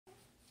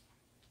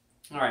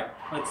All right,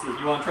 let's see.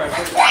 You want to try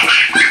first?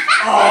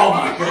 Oh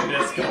my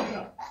goodness,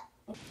 Koda.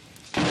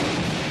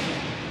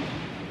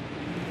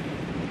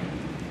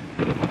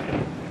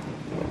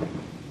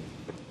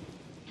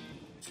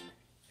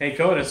 Hey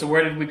Koda, so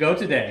where did we go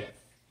today?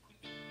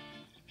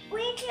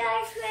 We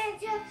just went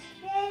to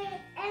bed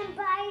and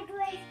buy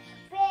this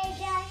big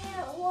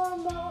giant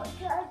remote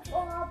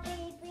control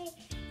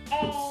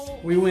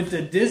BB-8. We went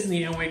to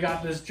Disney and we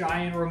got this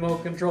giant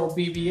remote control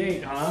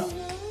BB-8, huh?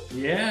 Mm-hmm.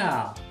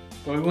 Yeah.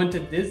 So we went to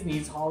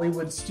Disney's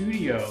Hollywood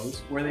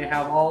Studios where they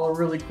have all the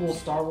really cool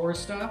Star Wars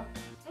stuff.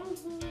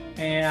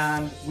 Mm-hmm.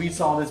 And we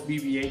saw this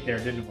BB-8 there,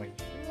 didn't we?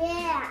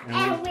 Yeah,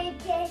 and we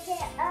picked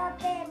it up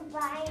and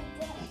bought it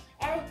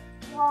and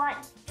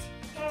brought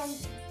him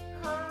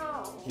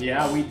home.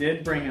 Yeah, we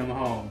did bring him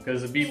home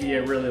because the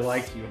BB-8 really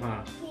liked you,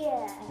 huh?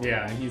 Yeah.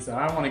 Yeah, and he said,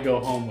 I want to go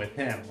home with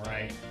him,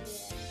 right?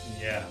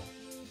 Yeah.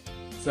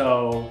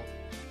 So,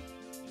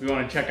 we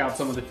want to check out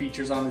some of the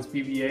features on this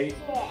BB-8?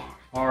 Yeah.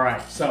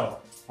 Alright, so,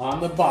 on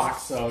the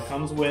box, so it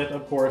comes with,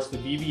 of course, the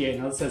BB-8.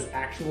 Now it says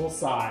actual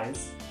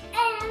size.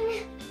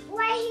 And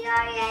right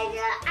here is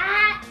the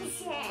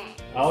action.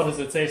 Oh, does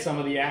it say some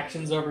of the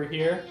actions over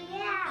here?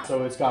 Yeah.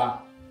 So it's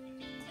got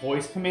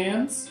voice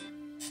commands.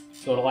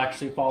 So it'll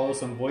actually follow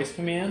some voice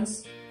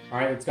commands.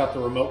 Alright, it's got the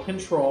remote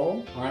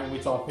control. Alright,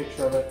 we saw a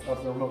picture of it,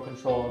 of the remote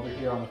control over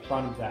here on the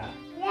front of that.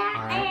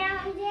 Yeah,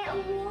 and it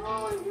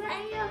rolls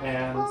right over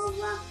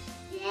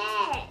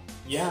there.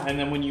 Yeah, and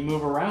then when you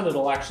move around,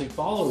 it'll actually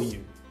follow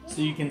you.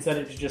 So you can set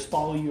it to just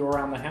follow you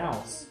around the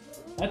house.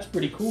 That's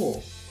pretty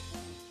cool.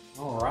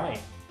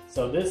 Alright,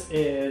 so this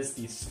is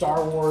the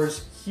Star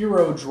Wars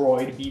Hero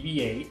Droid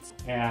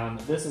BB-8. And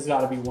this has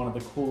got to be one of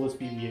the coolest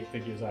BB-8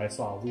 figures I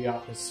saw. We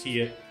got to see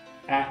it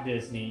at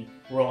Disney,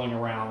 rolling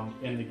around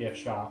in the gift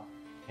shop.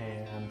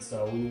 And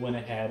so we went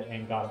ahead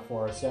and got it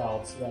for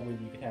ourselves so that way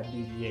we could have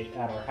BB-8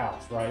 at our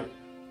house, right?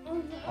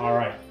 Mm-hmm.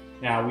 Alright,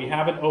 now we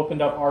haven't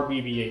opened up our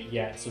BB-8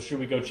 yet, so should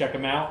we go check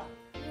him out?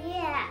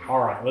 Yeah.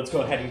 Alright, let's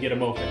go ahead and get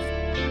him open.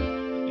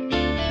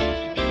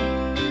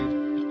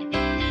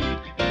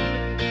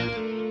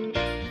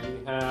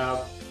 We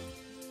have...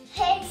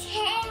 His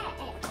head.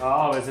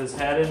 Oh, is his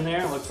head in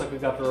there? Looks like we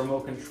got the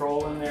remote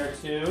control in there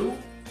too.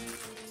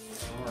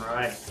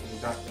 Alright, we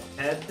got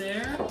the head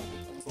there.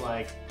 It's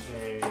like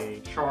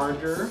a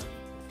charger.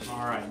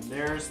 Alright,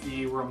 there's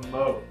the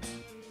remote.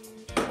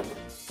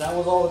 That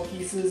was all the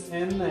pieces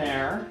in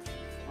there.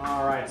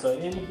 Alright, so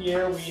in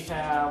here we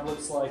have,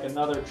 looks like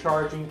another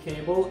charging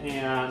cable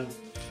and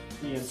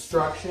the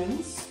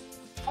instructions.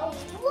 Oh,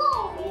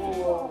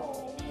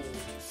 whoa.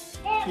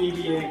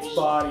 BB-8's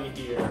body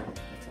here.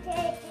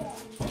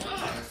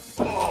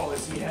 Oh,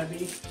 is he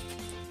heavy?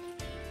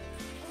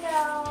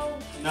 No.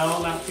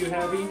 No, not too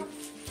heavy?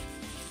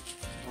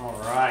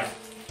 Alright,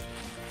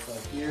 so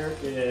here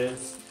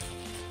is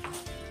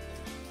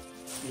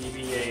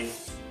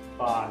BB-8's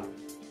body.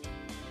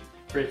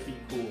 Pretty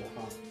cool,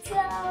 huh? So,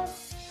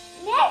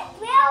 let's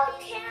build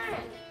him.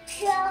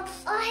 So,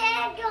 our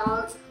head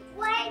goes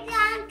right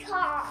on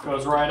top.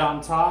 Goes right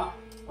on top?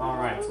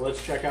 Alright, so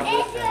let's check out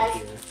this head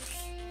here.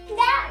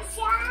 Snaps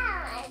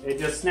on. It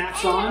just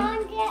snaps on?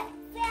 And it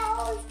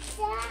falls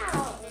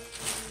down.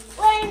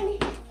 When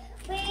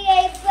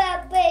BB-8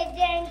 bumps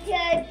into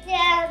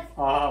stuff.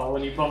 Oh,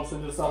 when he bumps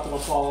into stuff, it'll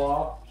fall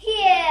off?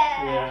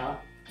 Yeah. Yeah.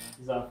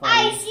 Is that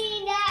I funny?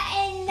 seen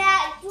that in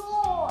that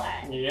door.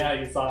 Yeah,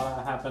 you saw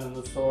that happen in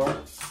the store?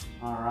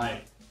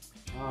 Alright.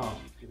 Oh,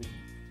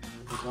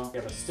 we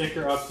have a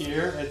sticker up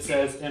here. It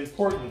says,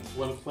 important,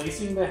 when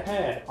placing the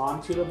head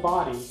onto the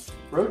body,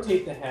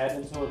 rotate the head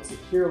until it's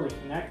securely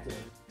connected.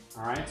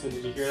 Alright, so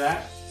did you hear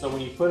that? So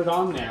when you put it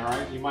on there,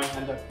 right, you might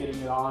end up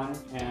getting it on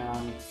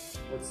and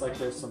looks like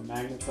there's some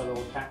magnets that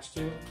it'll attach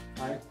to,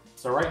 right?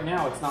 So right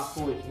now it's not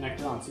fully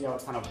connected on. See how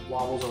it kind of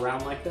wobbles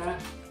around like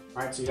that?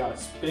 Alright, so you gotta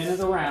spin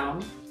it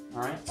around.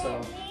 Alright, so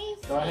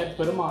go ahead and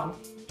put them on.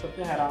 Put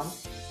the head on.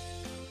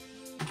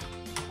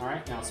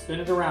 Alright, now spin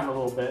it around a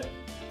little bit.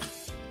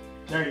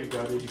 There you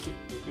go. Did you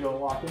feel it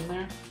lock in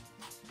there?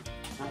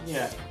 Not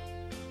yet.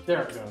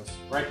 There it goes.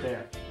 Right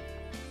there.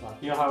 So I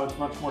feel how it's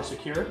much more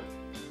secure?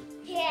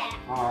 Yeah.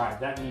 Alright,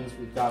 that means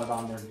we've got it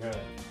on there good.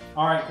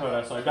 Alright,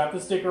 Koda, so I got the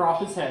sticker off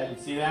his head.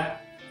 You see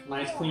that?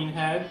 Nice clean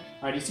head.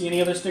 Alright, do you see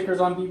any other stickers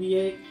on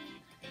BB-8?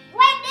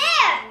 Right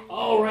there.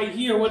 Oh, right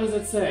here. What does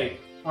it say?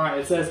 Alright,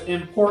 it says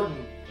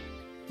important.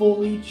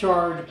 Fully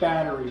charged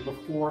battery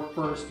before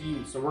first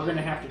use. So we're going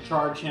to have to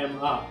charge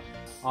him up.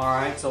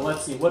 Alright, so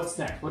let's see. What's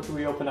next? What should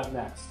we open up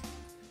next?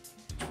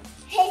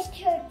 His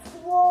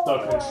controller.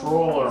 The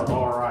controller.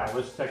 Alright,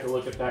 let's take a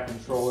look at that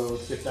controller.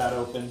 Let's get that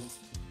open.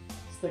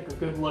 Let's take a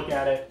good look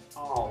at it.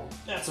 Oh,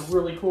 that's a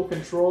really cool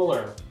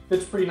controller.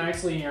 Fits pretty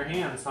nicely in your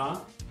hands, huh?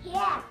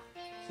 Yeah.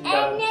 So you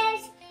got And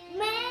there's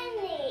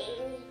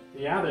many.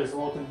 yeah, there's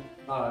little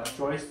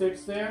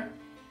joysticks there.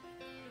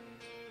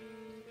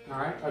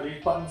 Alright, are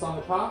these buttons on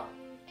the top?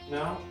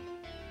 No?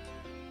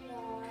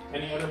 No.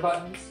 Any other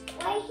buttons?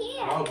 Right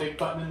here. Oh, big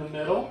button in the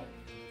middle.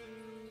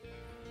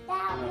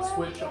 That And a was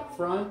switch up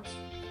front.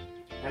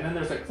 And then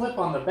there's a clip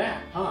on the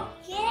back, huh?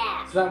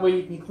 Yeah. So that way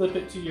you can clip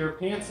it to your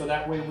pants, so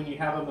that way when you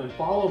have them in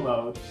follow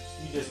mode,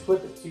 you just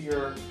clip it to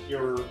your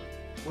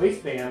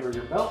waistband or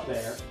your belt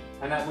there,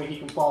 and that way he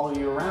can follow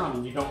you around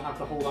and you don't have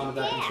to hold on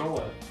to that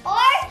controller. Or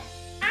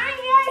on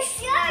your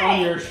shirt.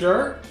 On your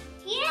shirt?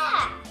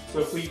 Yeah. So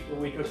if we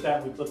took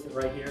that and we flipped it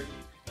right here,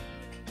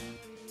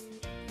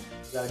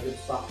 is that a good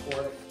spot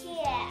for it?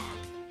 Yeah.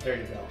 There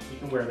you go. You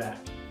can wear that.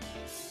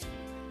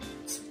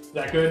 Is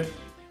that good?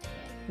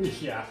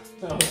 Yeah.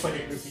 That looks like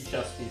a goofy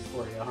chest piece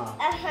for you, huh?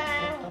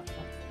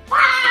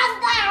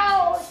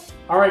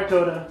 Alright,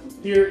 Koda.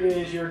 Here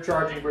is your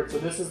charging brick. So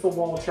this is the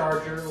wall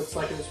charger. Looks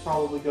like this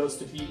probably goes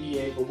to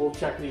BB-8, but we'll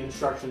check the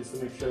instructions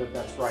to make sure that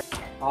that's right.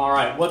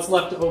 Alright, what's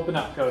left to open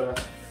up, Koda?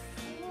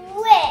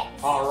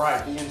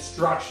 Alright, the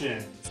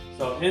instructions.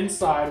 So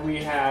inside we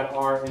had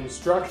our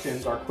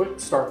instructions, our quick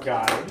start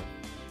guide.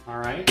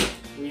 Alright,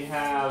 we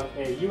have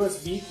a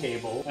USB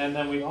cable, and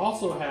then we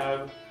also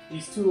have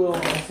these two little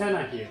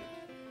antennae here.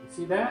 You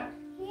see that?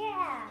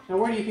 Yeah. Now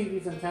where do you think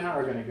these antennae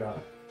are going to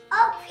go?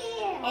 Up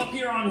here. Up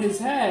here on his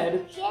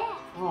head? Yeah.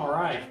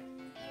 Alright.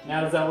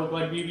 Now does that look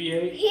like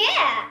BB-8?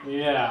 Yeah.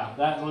 Yeah,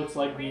 that looks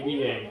like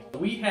BB-8.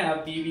 We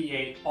have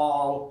BB-8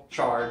 all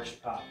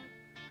charged up.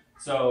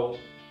 So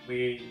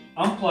we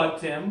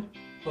unplugged him,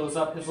 closed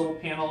up his little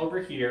panel over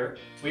here.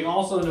 We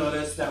also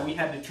noticed that we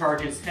had to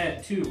charge his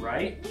head too,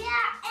 right? Yeah,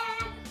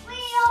 and we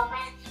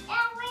opened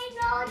and we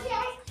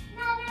noticed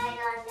another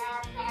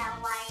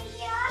panel right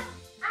here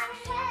on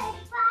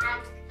his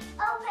back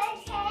of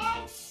his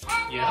head.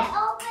 And Yeah. we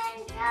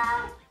opened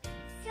up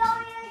so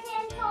you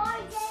can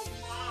charge his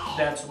head.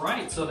 That's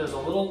right. So there's a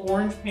little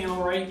orange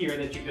panel right here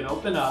that you can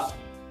open up,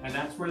 and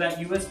that's where that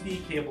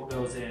USB cable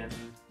goes in.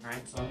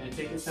 Alright, so I'm going to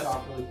take this head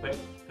off really quick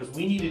because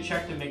we need to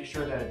check to make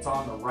sure that it's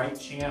on the right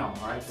channel,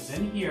 alright? Because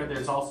in here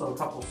there's also a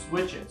couple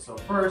switches. So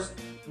first,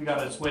 we got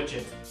to switch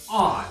it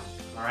on,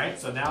 alright?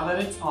 So now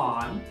that it's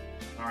on,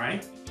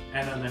 alright?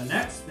 And then the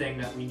next thing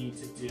that we need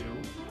to do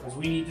is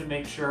we need to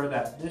make sure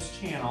that this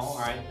channel,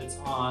 alright, it's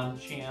on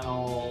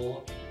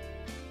channel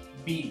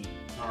B,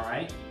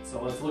 alright?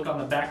 So let's look on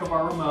the back of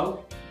our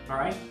remote,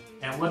 alright?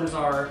 And what is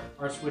our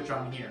switch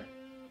on here?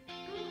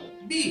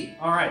 B.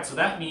 Alright, so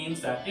that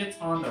means that it's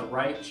on the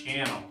right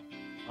channel.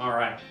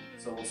 Alright,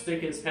 so we'll stick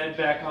his head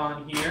back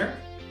on here.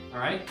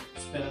 Alright,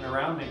 spin it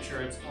around, make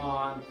sure it's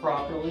on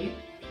properly.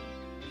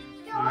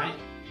 Alright,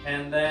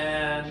 and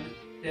then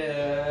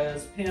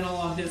his panel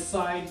on his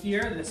side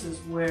here, this is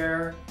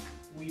where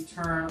we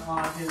turn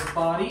on his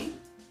body.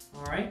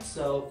 Alright,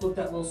 so flip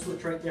that little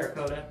switch right there,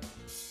 Koda.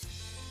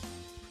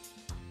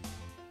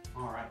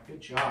 Alright, good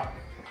job.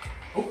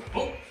 Oh,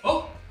 oh,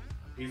 oh!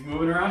 He's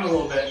moving around a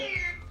little bit.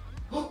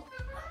 Oh.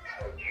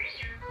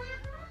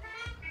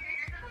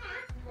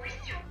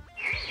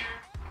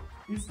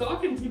 He's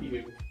talking to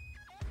you.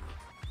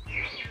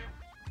 Hey!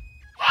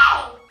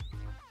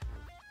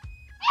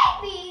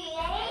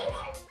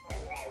 BB-8!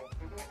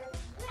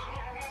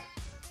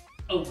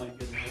 Oh my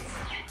goodness.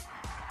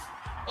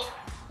 Oh,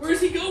 where's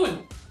he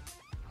going?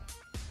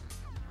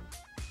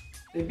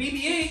 Hey,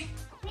 BB-8!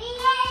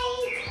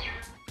 BB-8!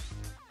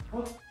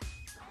 Oh.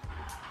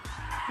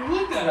 He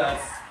looked at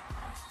us.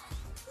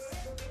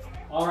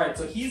 Alright,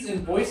 so he's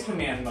in voice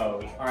command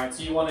mode. Alright,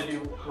 so you want to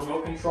do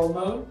remote control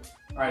mode?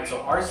 Alright, so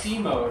RC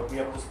mode, we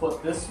have to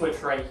split this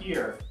switch right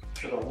here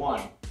to the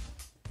 1.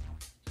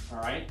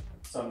 Alright,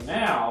 so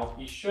now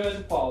he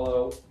should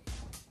follow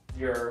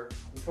your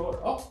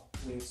controller. Oh,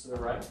 leans to the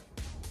right,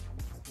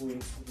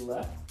 leans to the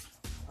left.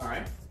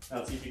 Alright, now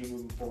let's see if you can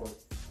move him forward.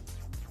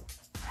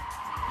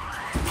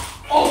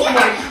 Oh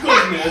my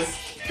goodness!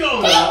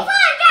 Go now!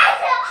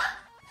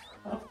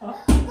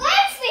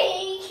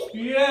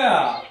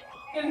 Yeah!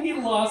 And he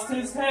lost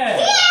his head.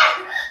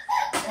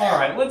 Yeah.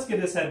 Alright, let's get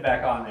his head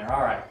back on there.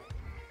 Alright.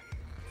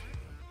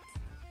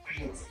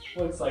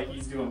 Looks like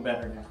he's doing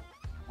better now.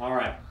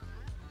 Alright.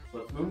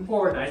 Let's move him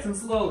forward nice and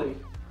slowly.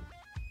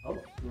 Oh.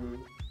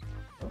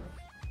 Oh.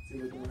 See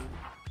what's going on.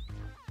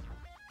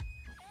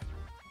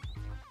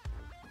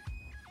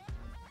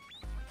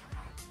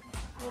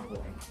 Oh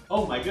boy.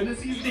 Oh my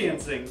goodness, he's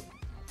dancing.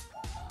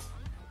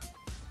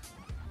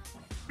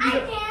 I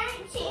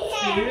can't see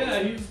him.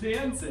 Yeah, he's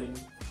dancing.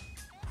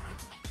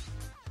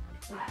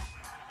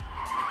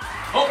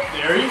 Oh,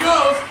 there he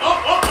goes!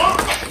 Oh, oh, oh!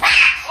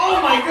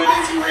 Oh my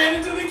goodness, he ran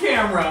into the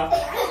camera!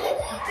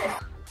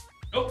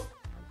 Oh!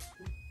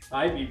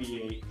 Hi,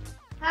 BB-8.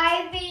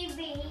 Hi,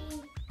 BB.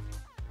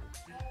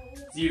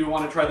 Do you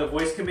want to try the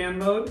voice command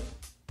mode?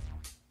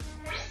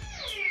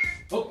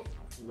 Oh,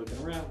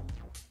 looking around.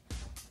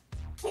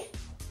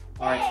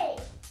 Alright. Hey.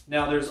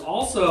 Now there's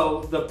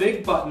also the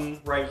big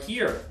button right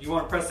here. You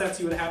want to press that,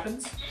 see what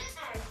happens?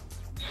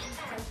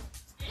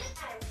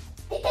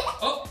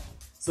 Oh!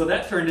 So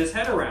that turned his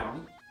head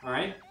around, all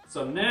right?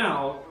 So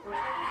now,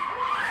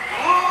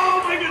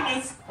 oh my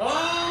goodness!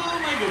 Oh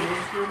my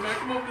goodness, we're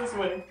back him up this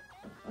way.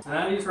 So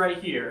now he's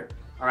right here,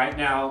 all right?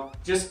 Now,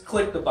 just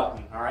click the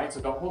button, all right?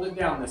 So don't hold it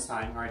down this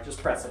time, all right?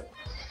 Just press it.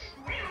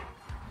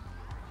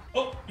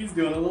 Oh, he's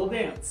doing a little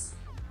dance.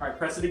 All right,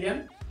 press it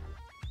again.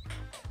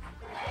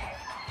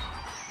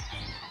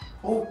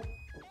 Oh,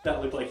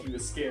 that looked like he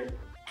was scared.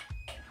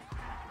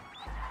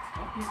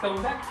 Oh, he's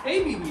coming back.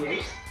 Hey,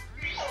 BB-8.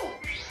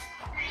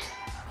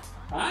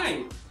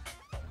 Hi.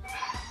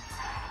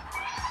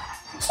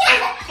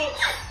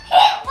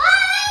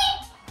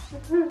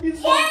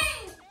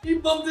 He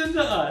bumped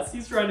into us.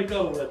 He's trying to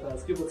go with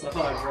us. Give us a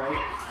hug, right?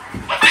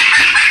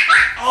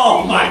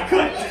 Oh my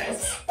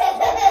goodness!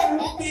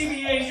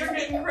 BB-8, you're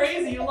getting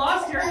crazy. You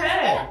lost your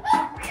head.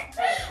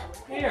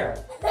 Here.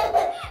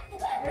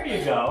 There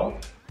you go.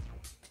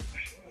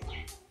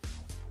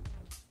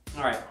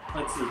 Alright,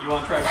 let's see. You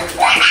want to try first?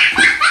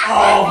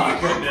 Oh my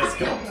goodness,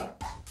 Koda.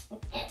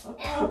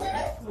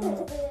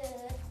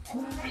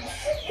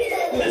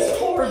 This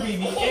poor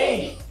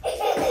BB-8.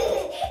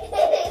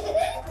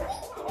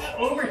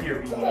 Over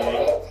here,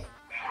 BB-8.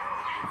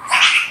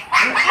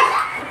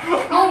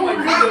 Oh my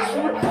goodness,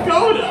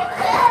 Koda!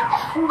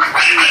 Oh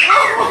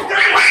my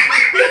goodness!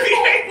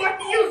 BB-8, what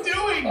are you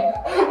doing?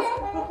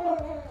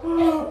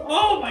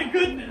 Oh my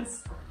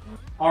goodness!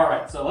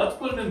 Alright, so let's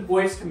put it in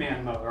voice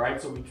command mode,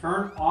 alright? So we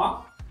turn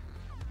off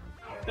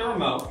the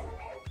remote.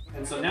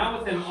 And so now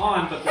with him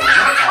on, but the remote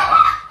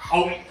off.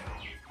 Oh,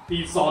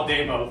 he saw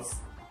Deimos.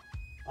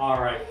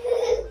 Alright.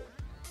 And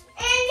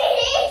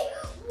he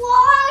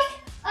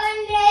walked a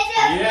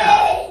little bit.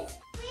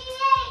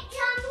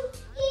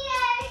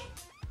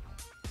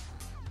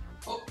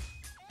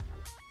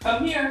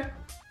 Come here.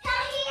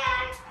 Come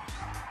here.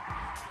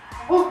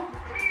 Oh,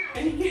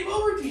 and he came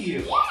over to you.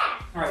 Yeah.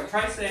 All right,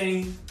 try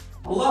saying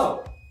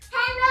hello.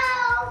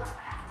 Hello.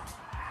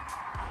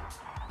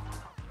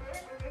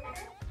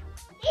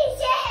 He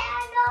said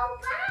hello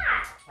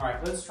back. All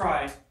right, let's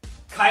try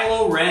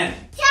Kylo Ren.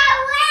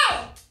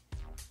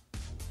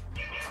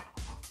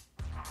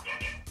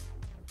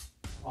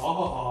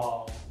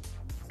 Oh,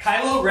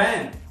 Kylo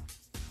Ren.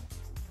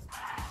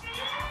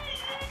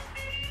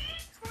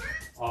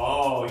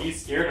 Oh,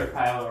 he's scared of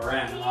Kylo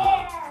Ren, huh?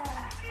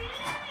 Yeah.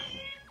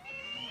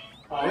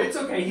 Oh, it's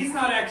okay. He's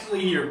not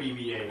actually here,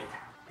 BB-8.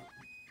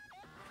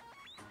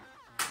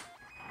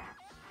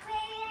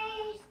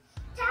 Please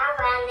tell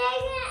him they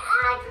can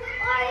at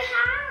our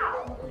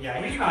house.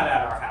 Yeah, he's not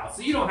at our house,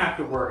 so you don't have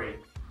to worry.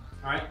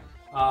 All right.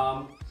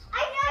 I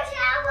just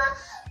have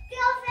the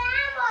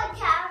family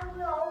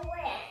Kylo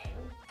Ren.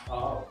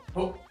 Oh.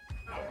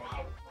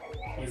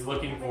 He's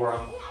looking for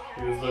him.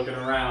 He was looking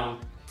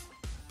around.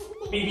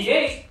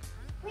 BB-8,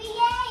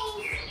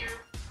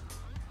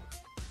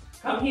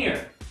 come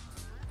here.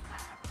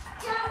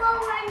 Come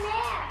over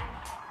there.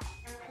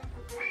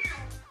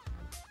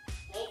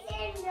 He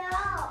said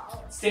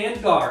no.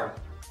 Stand guard.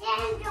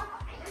 Stand guard.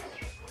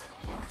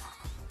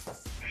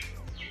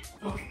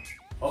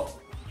 Oh.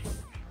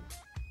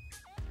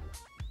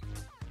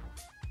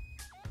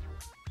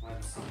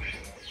 Let's see.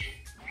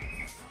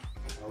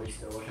 Oh, he's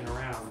still looking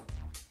around.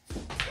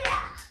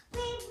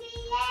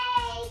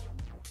 BB-8.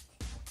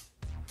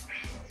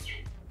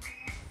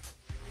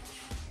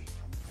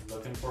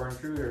 Looking for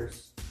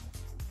intruders.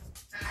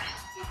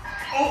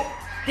 Oh,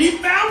 he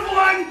found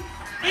one!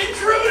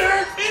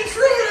 Intruder!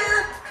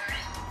 Intruder!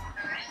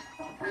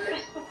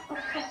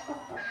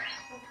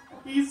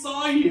 He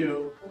saw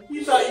you.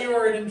 He thought you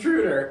were an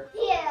intruder.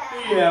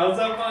 Yeah. Yeah, was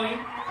that funny?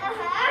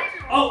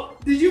 Oh,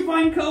 did you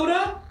find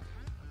Koda?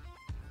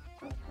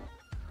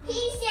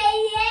 He said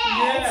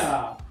yes.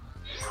 Yeah.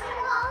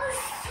 Oh,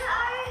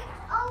 sorry.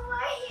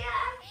 Over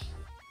here.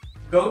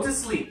 Go to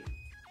sleep.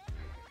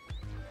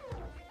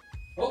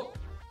 Oh.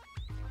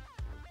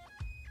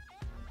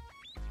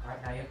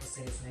 Alright, now you have to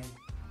say his name.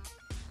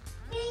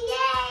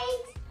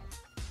 BB-8.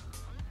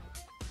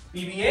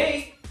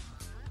 BB-8.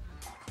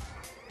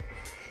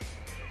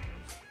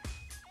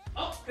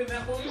 Oh, did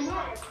that blow you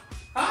up?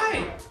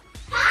 Hi.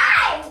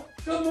 Hi.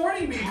 Good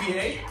morning,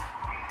 BB-8.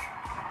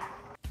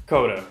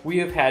 Koda, we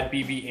have had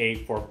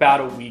BB-8 for about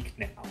a week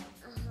now.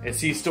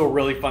 Is he still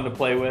really fun to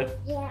play with?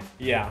 Yeah.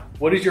 Yeah.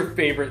 What is your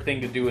favorite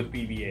thing to do with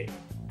BB-8?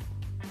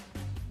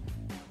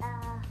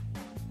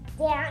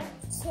 Dancing.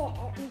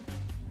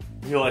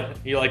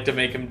 You like to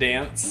make him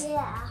dance?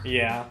 Yeah.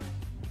 Yeah.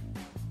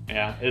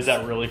 Yeah. Is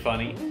that really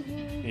funny?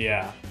 Mm-hmm.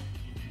 Yeah.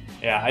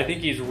 Yeah, I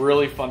think he's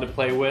really fun to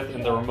play with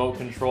in the remote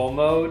control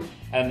mode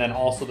and then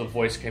also the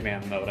voice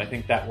command mode. I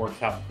think that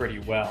works out pretty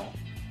well.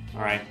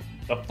 All right.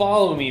 The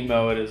follow me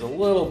mode is a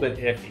little bit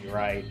iffy,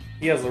 right?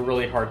 He has a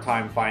really hard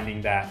time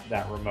finding that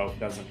remote,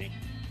 doesn't he?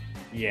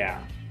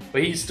 Yeah.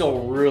 But he's still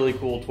a really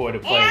cool toy to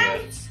play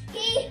with.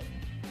 He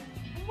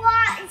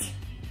walks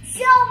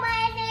so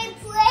many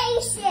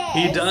places.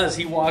 He does.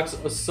 He walks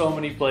so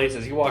many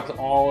places. He walks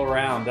all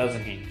around,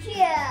 doesn't he?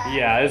 Yeah.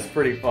 Yeah, it's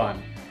pretty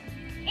fun.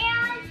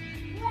 And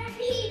when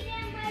he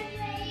did my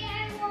way,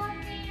 I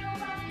walking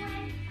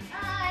around.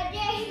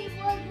 Then he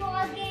was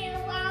walking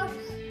around,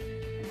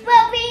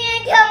 bumping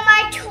into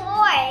my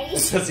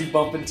toys. Does he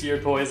bump into your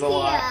toys a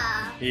lot?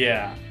 Yeah.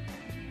 Yeah.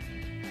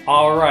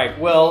 Alright,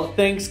 well,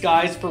 thanks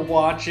guys for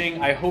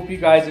watching. I hope you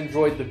guys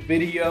enjoyed the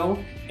video.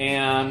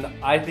 And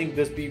I think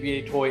this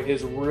BB-8 toy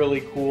is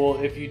really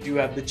cool. If you do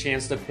have the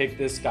chance to pick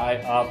this guy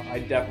up, I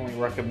definitely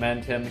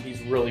recommend him.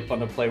 He's really fun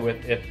to play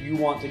with. If you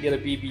want to get a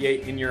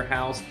BB-8 in your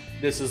house,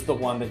 this is the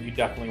one that you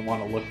definitely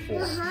want to look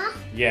for.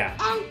 Yeah.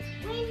 And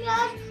we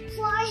looked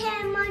for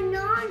him a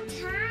long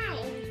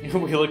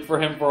time. We looked for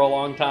him for a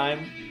long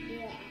time?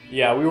 Yeah.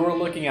 Yeah, we were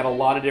looking at a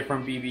lot of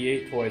different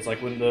BB-8 toys.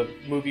 Like when the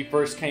movie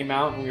first came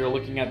out and we were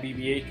looking at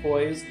BB-8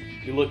 toys,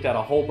 we looked at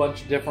a whole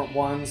bunch of different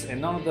ones and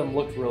none of them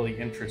looked really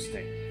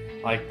interesting.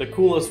 Like the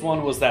coolest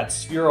one was that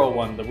Sphero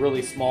one, the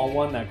really small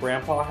one that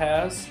Grandpa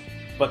has.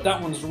 But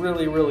that one's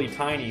really, really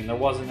tiny and there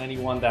wasn't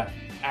anyone that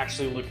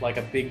actually looked like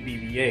a big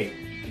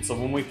BB-8. And so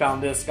when we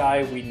found this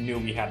guy, we knew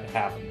we had to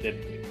have him,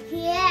 didn't we?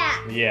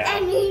 Yeah. Yeah.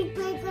 And he's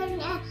bigger than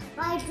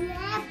my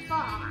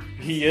grandpa.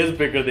 He is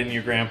bigger than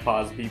your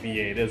grandpa's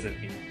BB-8, isn't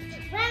he?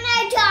 When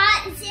I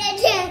talked to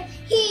him,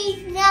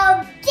 he's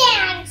no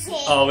dancing.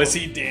 Oh, is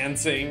he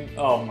dancing?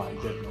 Oh my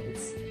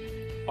goodness.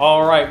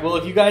 Alright, well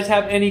if you guys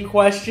have any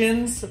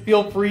questions,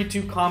 feel free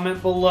to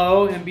comment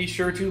below and be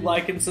sure to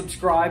like and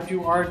subscribe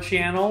to our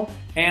channel.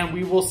 And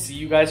we will see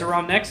you guys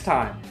around next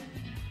time.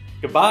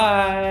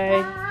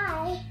 Goodbye! Bye.